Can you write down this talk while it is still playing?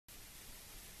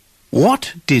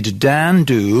What did Dan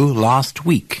do last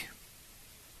week?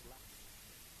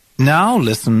 Now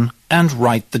listen and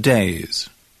write the days.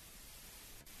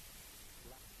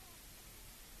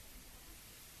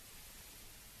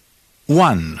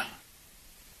 1.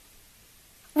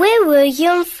 Where were you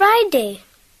on Friday?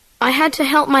 I had to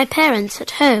help my parents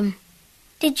at home.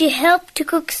 Did you help to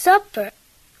cook supper?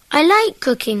 I like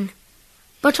cooking,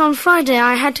 but on Friday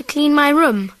I had to clean my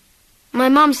room. My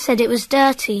mum said it was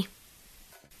dirty.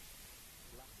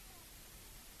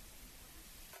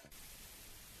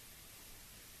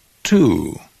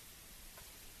 2.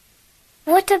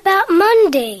 What about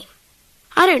Monday?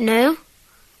 I don't know.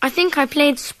 I think I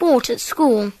played sport at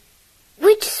school.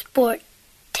 Which sport?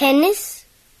 Tennis?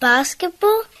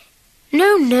 Basketball?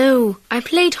 No, I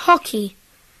played hockey.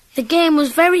 The game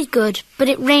was very good, but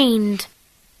it rained.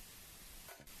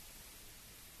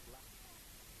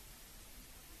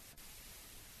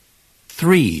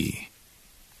 3.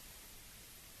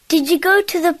 Did you go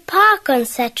to the park on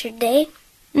Saturday?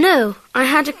 No, I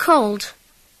had a cold.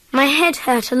 My head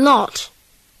hurt a lot.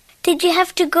 Did you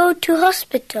have to go to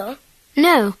hospital?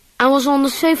 No, I was on the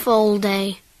sofa all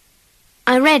day.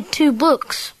 I read 2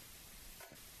 books.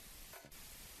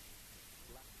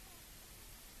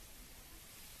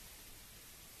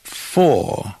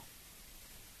 4.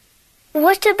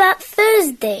 What about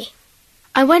Thursday?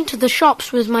 I went to the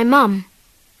shops with my mum.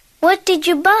 What did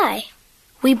you buy?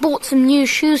 We bought some new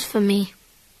shoes for me.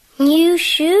 New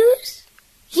shoes?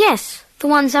 Yes, the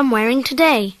ones I'm wearing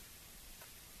today.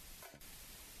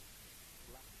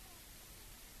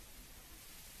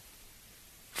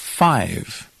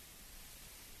 5.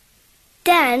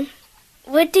 Dan,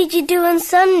 what did you do on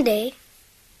Sunday?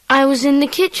 I was in the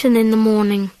kitchen in the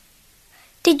morning.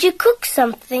 Did you cook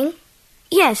something?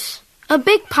 Yes, a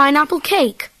big pineapple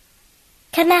cake.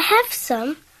 Can I have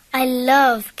some? I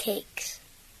love cakes.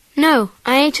 No,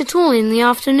 I ate it all in the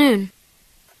afternoon.